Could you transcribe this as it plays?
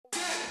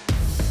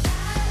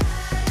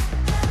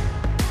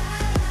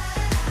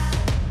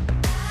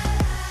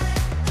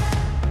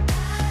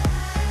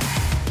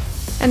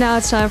And now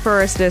it's time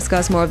for us to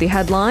discuss more of the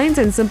headlines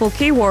and simple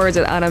keywords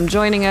with Adam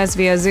joining us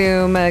via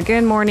Zoom.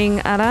 Good morning,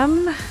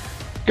 Adam.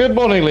 Good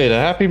morning, Lena.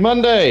 Happy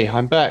Monday.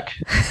 I'm back.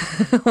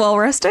 Well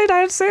rested,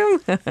 I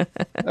assume.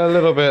 A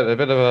little bit, a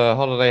bit of a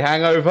holiday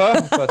hangover,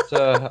 but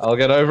I'll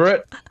get over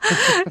it.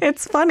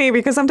 It's funny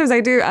because sometimes I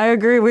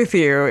agree with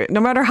you, no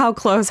matter how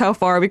close, how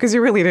far, because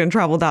you really didn't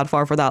travel that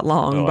far for that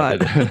long. No,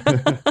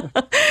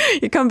 but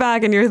you come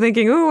back and you're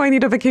thinking, ooh, I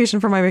need a vacation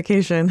for my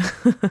vacation.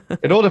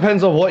 It all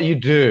depends on what you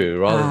do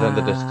rather than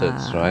the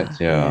distance, right?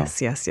 Yeah.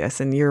 Yes.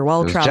 And you're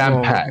well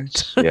traveled.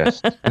 Jam-packed,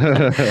 yes.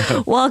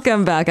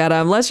 Welcome back,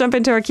 Adam. Let's jump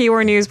into our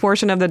keyword news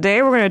portion of the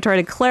day. We're going to try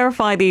to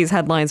clarify these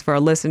headlines for our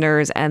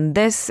listeners, and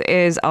this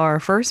is our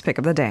first pick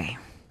of the day.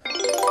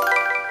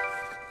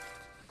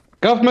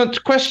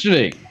 Government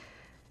questioning.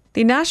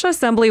 The National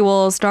Assembly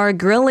will start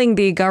grilling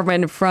the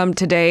government from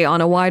today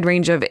on a wide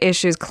range of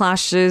issues.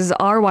 Clashes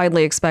are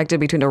widely expected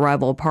between the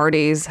rival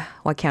parties.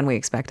 What can we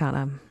expect,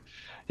 Adam?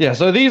 Yeah,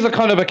 so these are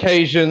kind of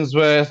occasions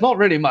where it's not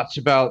really much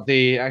about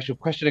the actual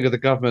questioning of the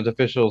government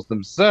officials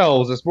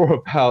themselves. It's more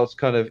about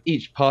kind of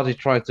each party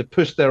trying to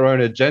push their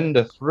own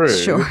agenda through.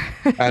 Sure.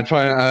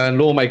 and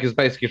lawmakers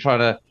basically trying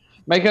to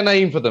make a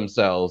name for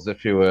themselves,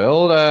 if you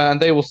will.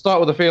 And they will start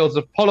with the fields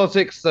of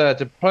politics,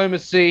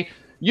 diplomacy,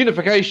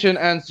 unification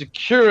and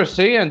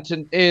security. And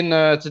in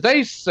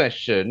today's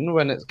session,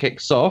 when it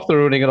kicks off, the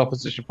ruling and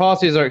opposition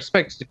parties are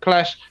expected to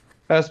clash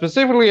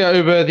specifically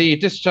over the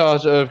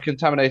discharge of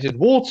contaminated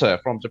water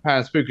from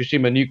Japan's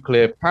Fukushima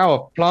nuclear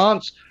power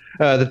plant.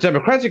 The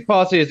Democratic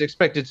Party is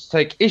expected to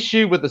take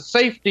issue with the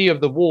safety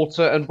of the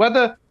water and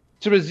whether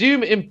to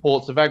resume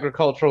imports of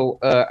agricultural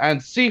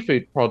and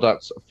seafood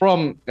products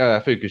from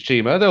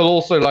Fukushima. They'll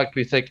also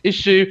likely take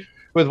issue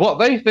with what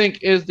they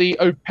think is the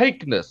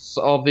opaqueness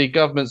of the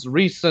government's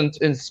recent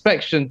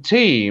inspection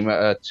team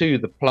to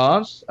the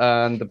plant.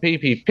 And the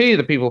PPP,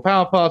 the People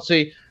Power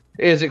Party,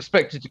 is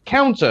expected to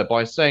counter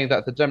by saying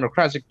that the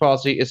Democratic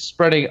Party is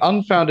spreading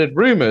unfounded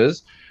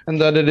rumors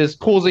and that it is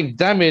causing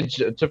damage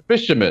to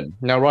fishermen.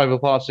 Now, rival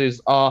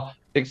parties are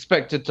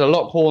expected to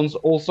lock horns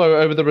also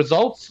over the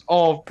results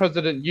of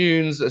President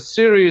Yoon's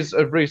series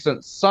of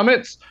recent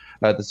summits.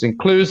 This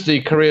includes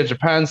the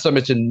Korea-Japan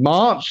summit in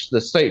March,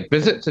 the state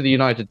visit to the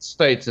United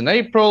States in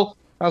April,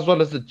 as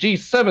well as the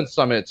G7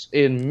 summit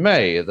in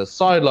May, the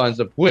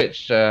sidelines of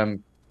which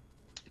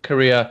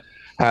Korea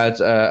had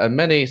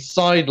many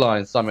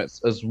sideline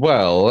summits as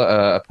well,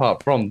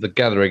 apart from the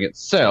gathering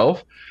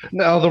itself.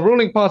 Now, the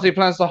ruling party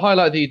plans to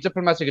highlight the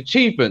diplomatic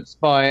achievements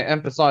by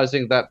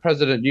emphasizing that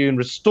President Yoon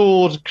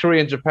restored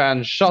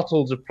Korean-Japan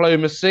shuttle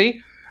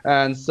diplomacy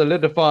and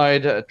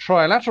solidified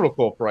trilateral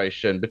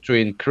cooperation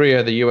between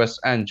Korea, the US,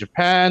 and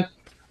Japan.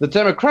 The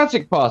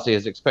Democratic Party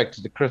is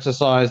expected to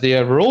criticize the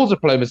overall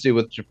diplomacy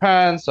with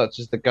Japan, such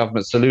as the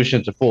government's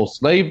solution to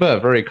forced labor, a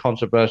very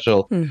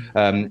controversial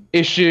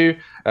issue.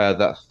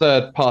 That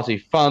third-party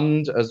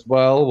fund as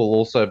well will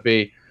also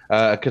be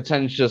a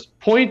contentious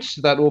point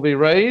that will be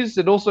raised.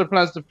 It also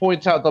plans to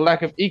point out the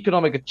lack of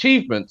economic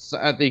achievements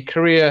at the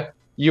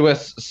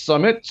Korea-US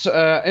summit.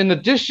 In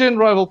addition,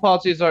 rival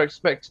parties are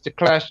expected to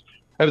clash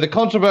over the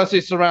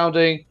controversy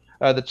surrounding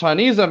the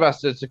Chinese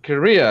ambassador to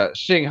Korea,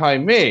 Xing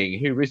Haiming,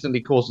 who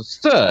recently caused a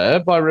stir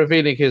by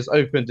revealing his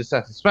open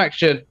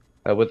dissatisfaction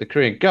with the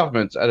Korean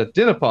government at a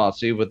dinner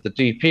party with the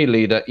DP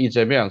leader Lee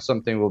Jae-myung,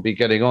 something we'll be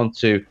getting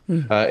onto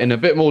in a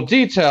bit more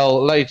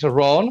detail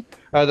later on.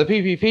 The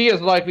PPP is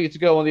likely to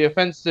go on the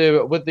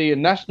offensive with the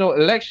National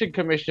Election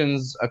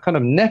Commission's kind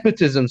of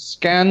nepotism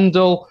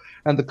scandal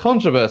and the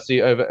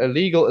controversy over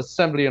illegal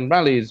assembly and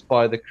rallies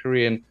by the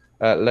Korean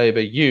labor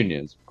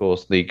unions. Of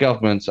course, the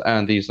government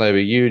and these labor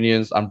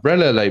unions,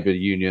 umbrella labor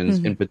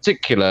unions in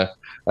particular,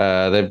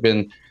 they've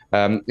been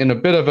in a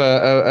bit of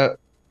a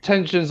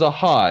tensions are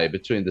high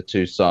between the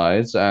two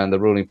sides, and the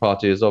ruling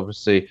party is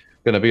obviously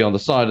going to be on the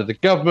side of the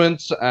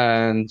government,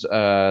 and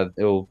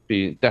it will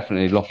be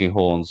definitely locking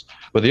horns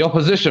with the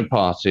opposition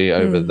party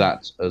over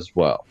that as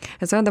well.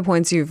 And some of the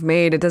points you've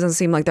made, it doesn't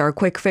seem like there are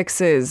quick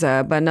fixes,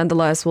 but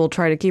nonetheless, we'll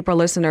try to keep our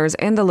listeners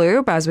in the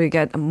loop as we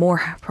get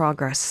more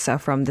progress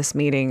from this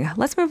meeting.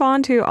 Let's move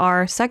on to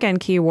our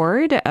second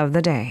keyword of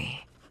the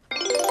day.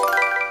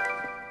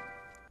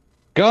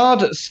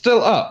 Guard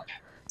still up.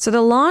 So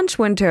the launch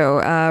window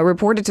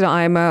reported to the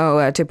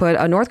IMO to put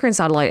a North Korean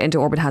satellite into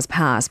orbit has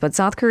passed, but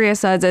South Korea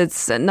says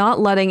it's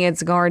not letting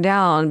its guard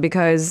down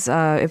because,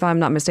 if I'm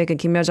not mistaken,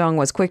 Kim Yo-jong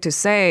was quick to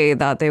say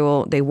that they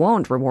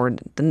won't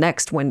reward the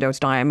next window to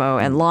the IMO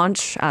and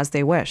launch as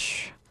they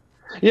wish.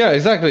 Yeah,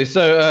 exactly.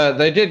 So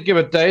they did give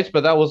a date,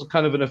 but that was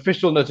kind of an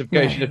official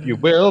notification, if you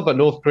will. But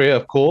North Korea,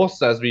 of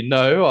course, as we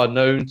know, are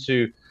known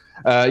to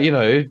be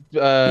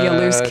a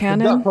loose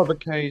cannon.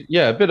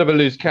 A bit of a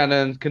loose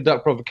cannon,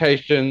 conduct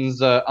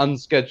provocations,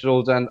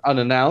 unscheduled and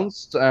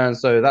unannounced. And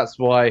so that's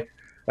why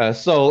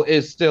Seoul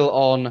is still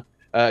on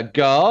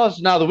guard.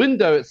 Now, the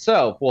window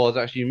itself was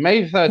actually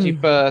May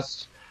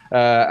 31st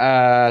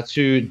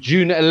to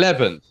June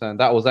 11th, and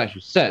that was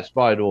actually set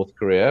by North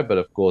Korea. But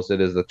of course,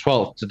 it is the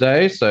 12th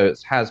today, so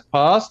it has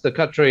passed. The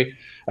country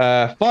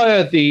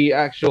fired the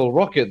actual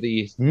rocket,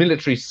 the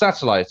military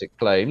satellite, it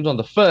claimed, on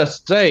the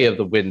first day of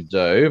the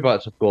window.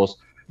 But of course,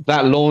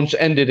 that launch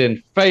ended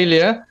in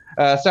failure.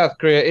 South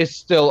Korea is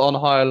still on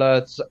high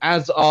alert,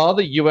 as are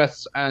the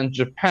US and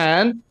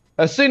Japan.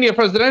 A senior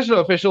presidential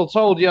official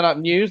told Yonhap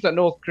News that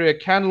North Korea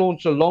can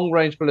launch a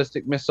long-range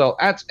ballistic missile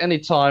at any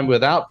time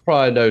without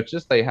prior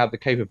notice. They have the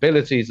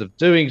capabilities of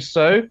doing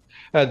so.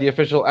 The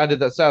official added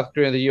that South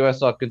Korea and the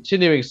US are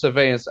continuing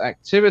surveillance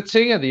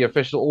activity, and the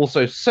official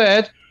also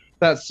said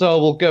that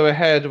Seoul will go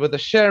ahead with the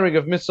sharing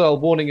of missile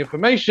warning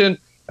information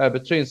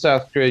between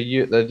South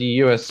Korea, the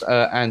US,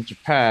 and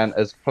Japan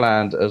as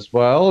planned as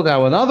well.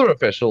 Now, another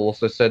official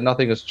also said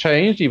nothing has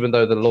changed, even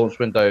though the launch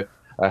window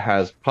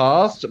has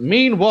passed.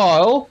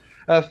 Meanwhile,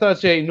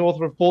 38 North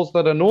reports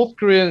that a North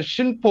Korean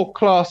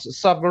Shinpo-class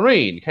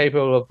submarine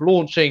capable of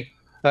launching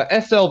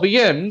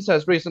SLBMs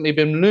has recently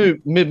been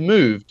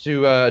moved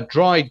to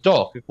dry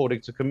dock,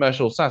 according to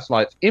commercial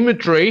satellite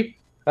imagery.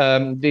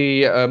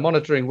 The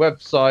monitoring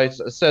website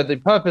said the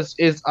purpose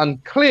is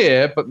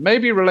unclear, but may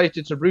be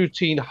related to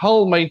routine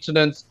hull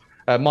maintenance,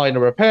 minor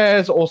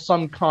repairs, or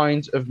some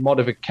kind of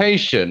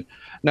modification.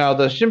 Now,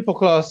 the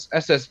Shimpo-class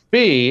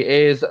SSB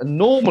is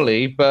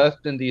normally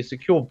berthed in the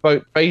secure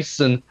boat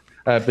basin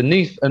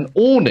beneath an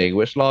awning,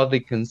 which largely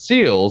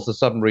conceals the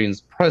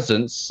submarine's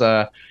presence.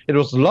 It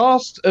was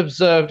last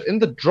observed in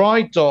the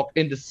dry dock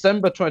in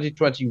December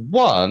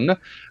 2021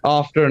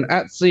 after an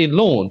at-sea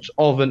launch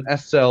of an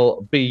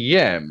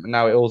SLBM.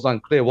 Now, it was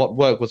unclear what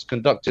work was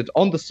conducted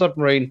on the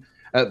submarine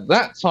at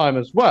that time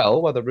as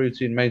well, whether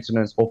routine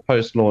maintenance or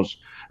post-launch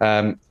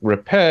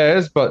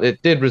repairs, but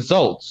it did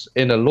result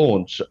in a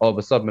launch of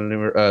a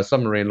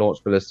submarine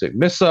launched ballistic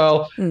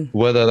missile.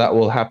 Whether that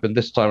will happen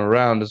this time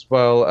around as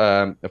well,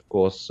 of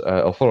course,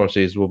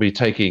 authorities will be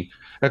taking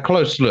a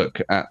close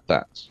look at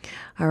that.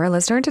 All right,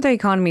 let's turn to the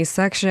economy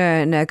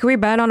section. Could we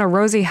bet on a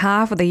rosy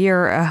half of the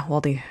year,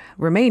 the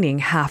remaining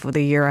half of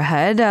the year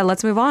ahead?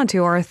 Let's move on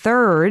to our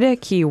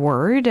third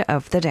keyword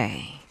of the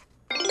day.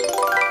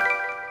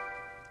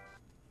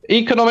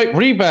 Economic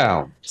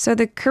rebound. So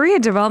the Korea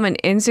Development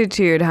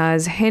Institute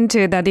has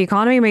hinted that the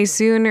economy may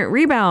soon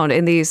rebound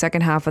in the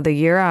second half of the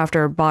year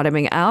after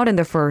bottoming out in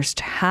the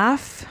first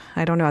half.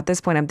 I don't know. At this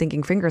point, I'm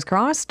thinking fingers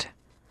crossed.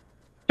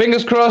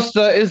 Fingers crossed.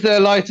 Is there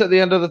light at the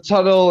end of the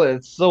tunnel?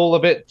 It's all a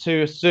bit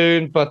too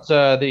soon, but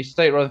the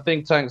state-run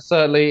think tank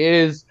certainly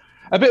is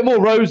a bit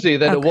more rosy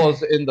than it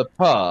was in the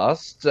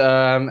past.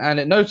 And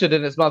it noted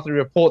in its monthly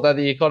report that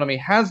the economy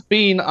has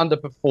been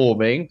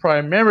underperforming,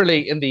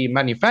 primarily in the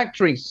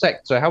manufacturing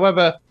sector.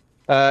 However,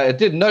 it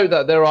did note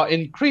that there are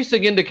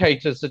increasing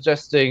indicators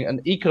suggesting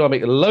an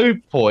economic low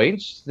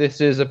point.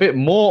 This is a bit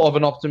more of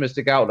an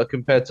optimistic outlook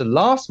compared to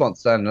last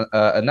month's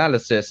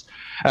analysis.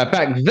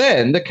 Back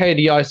then, the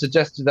KDI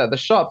suggested that the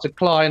sharp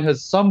decline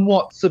has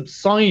somewhat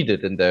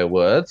subsided, in their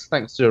words,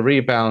 thanks to a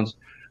rebound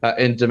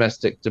in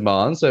domestic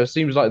demand. So it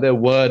seems like their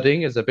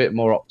wording is a bit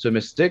more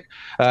optimistic.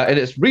 In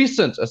its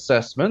recent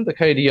assessment, the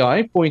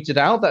KDI pointed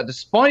out that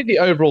despite the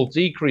overall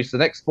decrease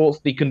in exports,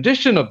 the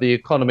condition of the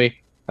economy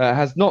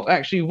has not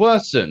actually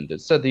worsened.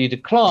 It said the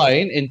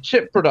decline in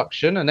chip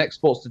production and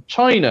exports to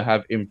China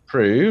have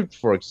improved,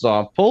 for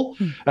example.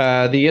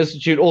 The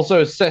institute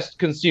also assessed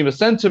consumer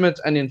sentiment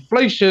and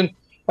inflation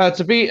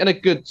to be in a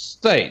good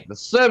state. The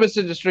service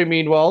industry,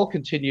 meanwhile,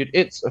 continued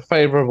its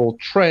favorable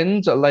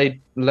trend,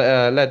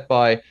 led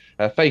by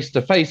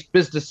face-to-face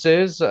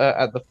businesses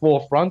at the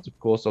forefront. Of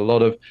course, a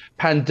lot of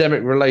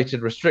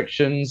pandemic-related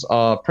restrictions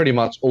are pretty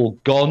much all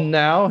gone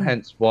now,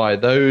 hence why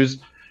those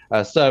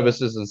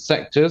services and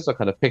sectors are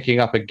kind of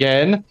picking up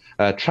again,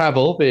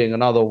 travel being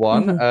another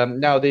one.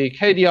 Now, the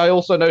KDI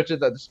also noted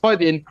that despite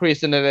the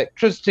increase in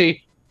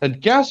electricity and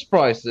gas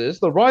prices,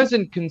 the rise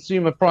in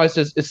consumer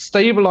prices is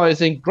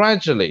stabilizing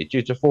gradually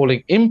due to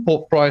falling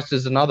import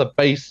prices and other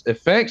base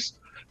effects.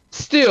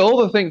 Still,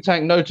 the think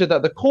tank noted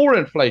that the core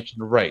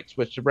inflation rate,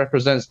 which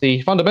represents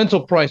the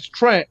fundamental price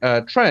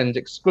trend,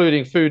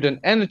 excluding food and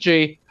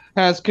energy,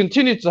 has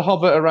continued to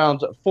hover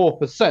around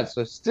 4%.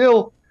 So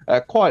still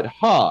quite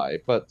high,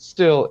 but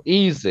still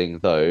easing,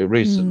 though,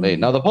 recently.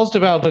 Now, the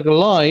positive outlook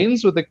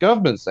aligns with the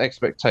government's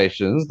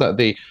expectations that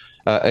the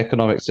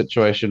economic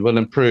situation will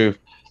improve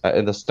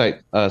in the state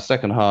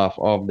second half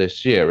of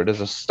this year. It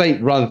is a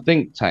state-run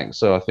think tank,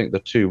 so I think the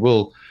two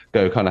will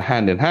go kind of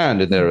hand in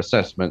hand in their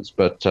assessments.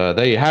 But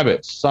there you have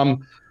it.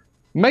 Some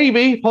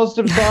maybe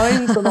positive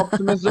signs and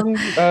optimism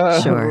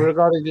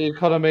regarding the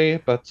economy.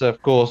 But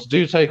of course,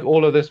 do take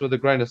all of this with a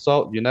grain of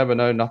salt. You never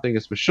know. Nothing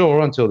is for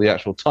sure until the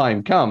actual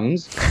time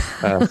comes.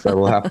 So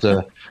we'll have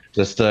to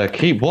just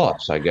keep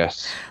watch, I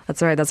guess.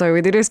 That's right. That's why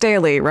we do this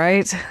daily,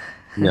 right?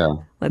 Yeah.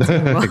 Let's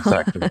move on.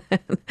 Exactly.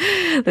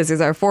 This is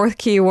our fourth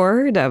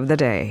keyword of the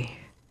day.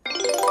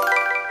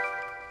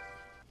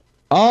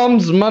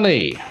 Arms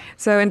money.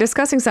 So, in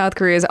discussing South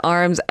Korea's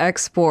arms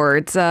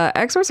exports,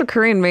 exports of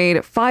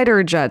Korean-made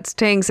fighter jets,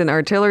 tanks, and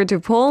artillery to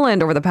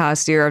Poland over the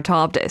past year have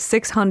topped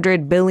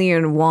 600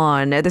 billion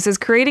won. This is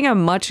creating a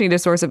much-needed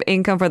source of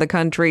income for the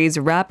country's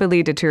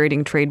rapidly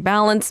deteriorating trade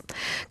balance.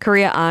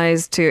 Korea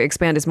eyes to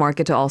expand its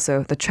market to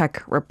also the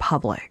Czech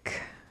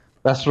Republic.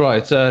 That's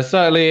right.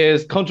 Certainly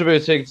is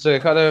contributing to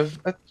kind of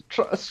a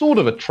sort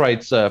of a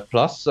trade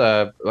surplus.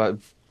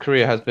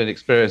 Korea has been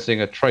experiencing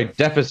a trade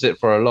deficit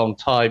for a long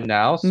time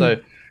now. So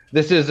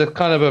this is a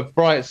kind of a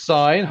bright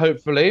sign,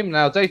 hopefully.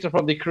 Now, data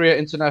from the Korea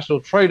International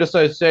Trade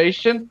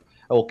Association,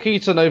 or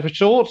KITA for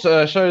short,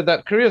 showed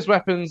that Korea's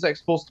weapons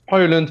exports to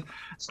Poland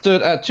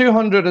stood at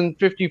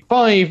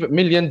 $255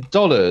 million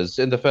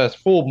in the first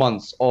 4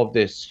 months of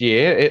this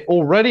year. It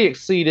already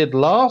exceeded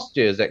last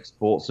year's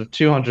exports of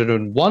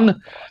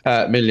 $201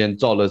 million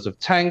of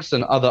tanks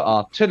and other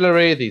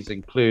artillery. These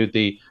include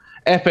the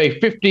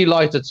FA-50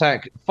 light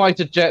attack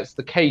fighter jets,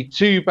 the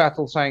K-2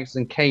 battle tanks,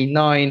 and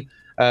K-9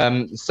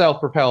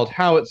 self-propelled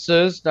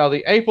howitzers. Now,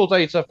 the April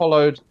data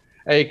followed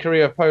a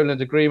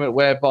Korea-Poland agreement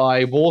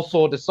whereby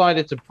Warsaw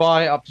decided to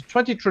buy up to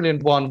 20 trillion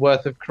won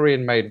worth of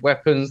Korean-made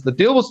weapons. The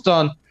deal was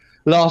done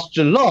last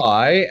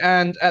July,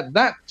 and at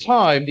that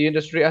time, the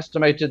industry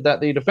estimated that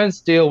the defense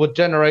deal would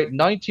generate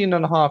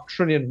 19.5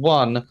 trillion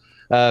won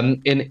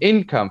in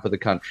income for the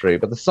country.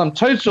 But the sum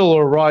total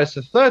will rise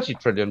to 30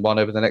 trillion won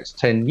over the next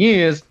 10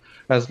 years,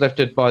 as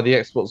lifted by the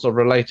exports of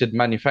related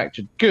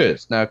manufactured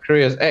goods. Now,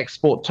 Korea's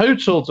export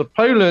total to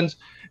Poland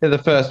in the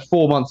first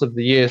 4 months of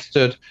the year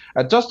stood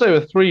at just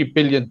over $3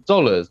 billion.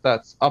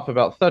 That's up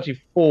about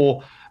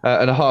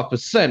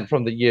 34.5%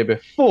 from the year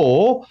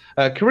before.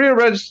 Korea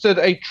registered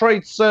a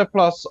trade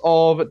surplus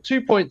of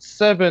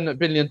 $2.7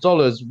 billion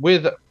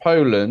with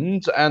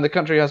Poland, and the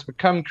country has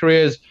become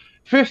Korea's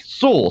fifth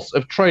source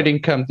of trade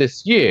income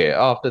this year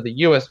after the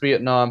US,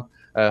 Vietnam,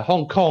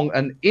 Hong Kong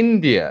and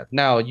India.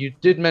 Now, you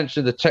did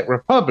mention the Czech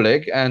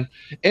Republic, and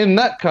in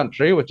that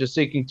country, which is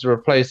seeking to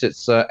replace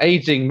its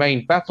aging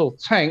main battle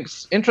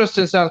tanks, interest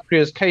in South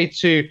Korea's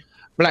K-2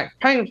 Black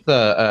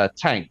Panther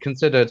tank,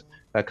 considered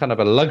kind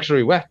of a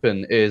luxury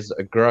weapon, is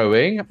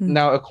growing.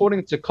 Now,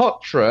 according to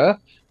Kotra,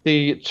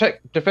 the Czech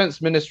Defense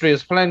Ministry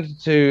is planning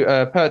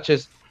to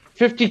purchase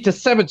 50 to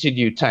 70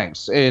 new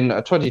tanks in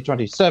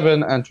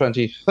 2027 and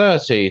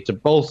 2030 to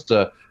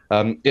bolster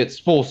its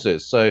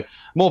forces. So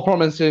more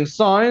promising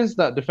signs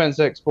that defense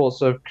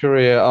exports of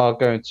Korea are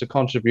going to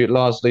contribute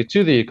largely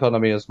to the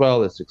economy as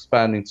well. It's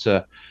expanding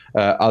to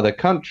other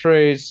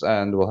countries,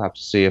 and we'll have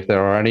to see if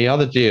there are any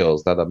other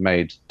deals that are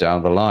made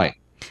down the line.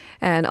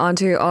 And on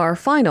to our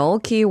final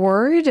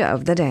keyword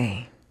of the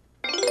day.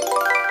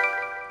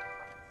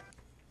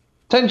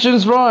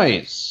 Tensions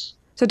rise.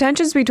 So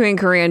tensions between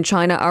Korea and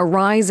China are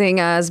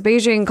rising as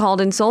Beijing called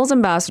in Seoul's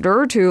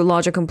ambassador to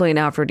lodge a complaint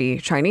after the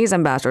Chinese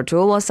ambassador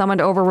Tool was summoned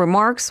over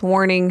remarks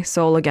warning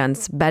Seoul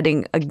against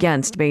betting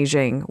against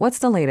Beijing. What's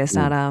the latest,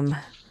 Adam?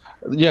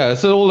 Yeah,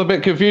 it's all a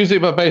bit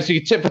confusing, but basically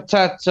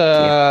tit-for-tat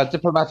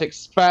diplomatic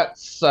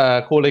spats,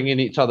 calling in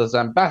each other's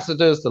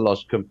ambassadors to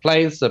lodge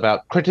complaints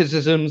about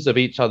criticisms of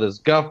each other's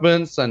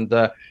governments. And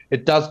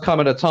it does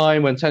come at a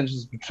time when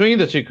tensions between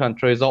the two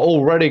countries are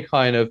already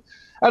kind of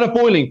at a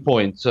boiling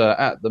point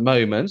at the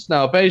moment.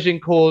 Now,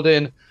 Beijing called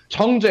in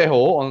Chung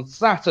Jae-ho on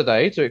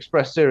Saturday to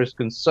express serious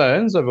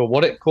concerns over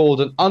what it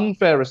called an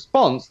unfair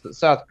response that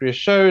South Korea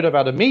showed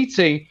about a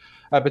meeting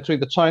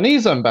between the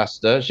Chinese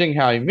ambassador, Xing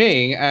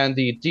Haiming, and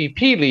the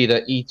DP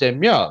leader, Lee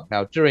Jae-myung.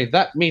 Now, during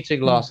that meeting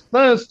last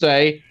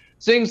Thursday,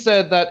 Xing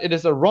said that it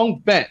is a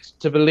wrong bet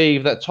to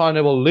believe that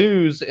China will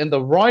lose in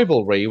the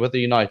rivalry with the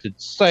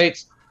United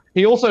States.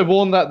 He also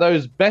warned that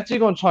those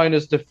betting on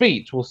China's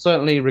defeat will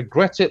certainly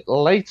regret it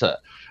later.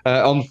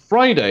 On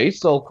Friday,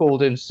 Seoul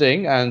called in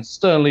Xing and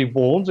sternly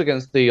warned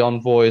against the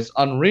envoy's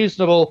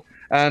unreasonable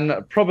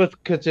and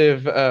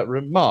provocative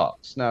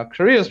remarks. Now,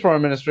 Korea's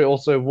foreign ministry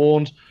also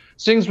warned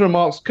Xing's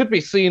remarks could be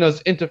seen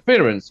as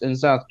interference in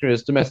South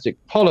Korea's domestic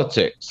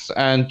politics.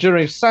 And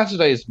during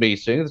Saturday's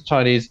meeting, the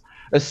Chinese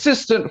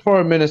Assistant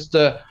Foreign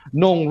Minister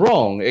Nong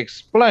Rong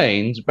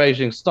explained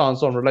Beijing's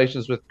stance on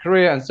relations with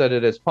Korea and said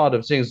it is part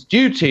of Xing's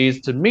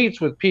duties to meet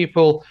with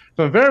people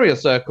from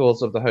various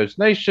circles of the host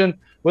nation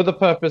with the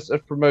purpose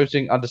of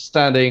promoting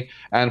understanding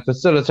and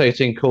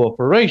facilitating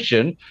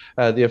cooperation.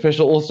 The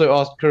official also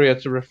asked Korea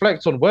to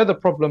reflect on where the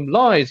problem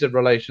lies in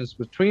relations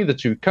between the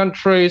two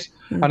countries,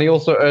 and he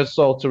also urged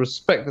Seoul to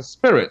respect the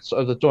spirit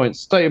of the joint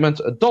statement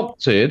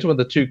adopted when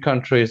the two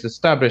countries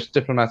established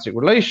diplomatic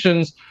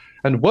relations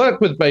and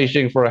work with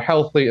Beijing for a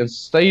healthy and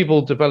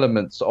stable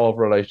development of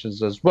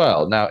relations as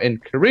well. Now, in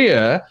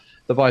Korea,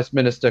 the vice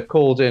minister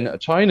called in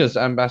China's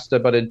ambassador,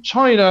 but in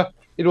China,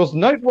 it was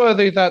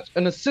noteworthy that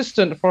an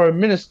assistant foreign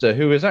minister,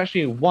 who is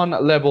actually one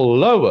level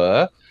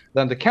lower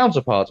than the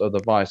counterpart of the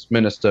vice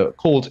minister,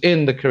 called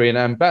in the Korean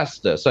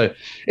ambassador. So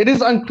it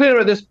is unclear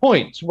at this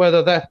point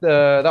whether that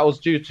was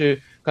due to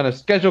kind of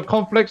schedule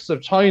conflicts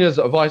of China's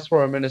vice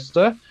foreign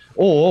minister,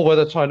 or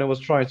whether China was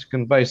trying to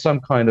convey some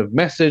kind of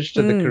message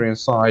to the Korean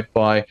side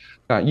by,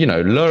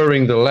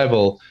 lowering the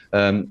level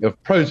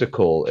of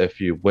protocol, if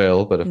you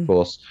will. But of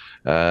course,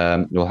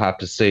 you'll have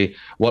to see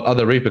what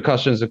other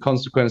repercussions and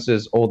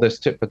consequences all this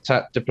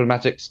tit-for-tat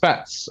diplomatic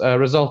spats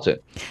result in.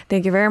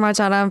 Thank you very much,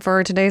 Adam,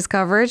 for today's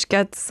coverage.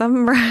 Get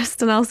some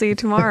rest, and I'll see you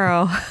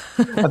tomorrow.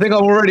 I think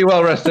I'm already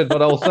well rested,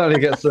 but I'll certainly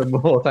get some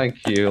more. Thank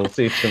you. I'll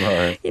see you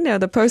tomorrow.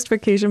 The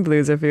post-vacation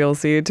blues, if you'll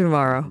see you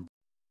tomorrow.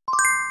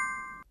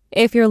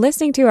 If you're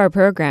listening to our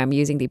program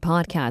using the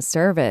podcast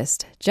service,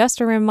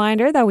 just a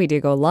reminder that we do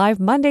go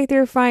live Monday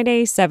through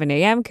Friday, 7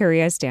 a.m.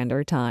 Korea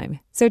Standard Time.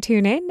 So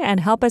tune in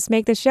and help us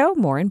make the show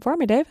more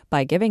informative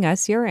by giving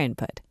us your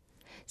input.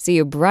 See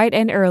you bright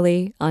and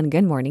early on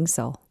Good Morning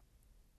Seoul.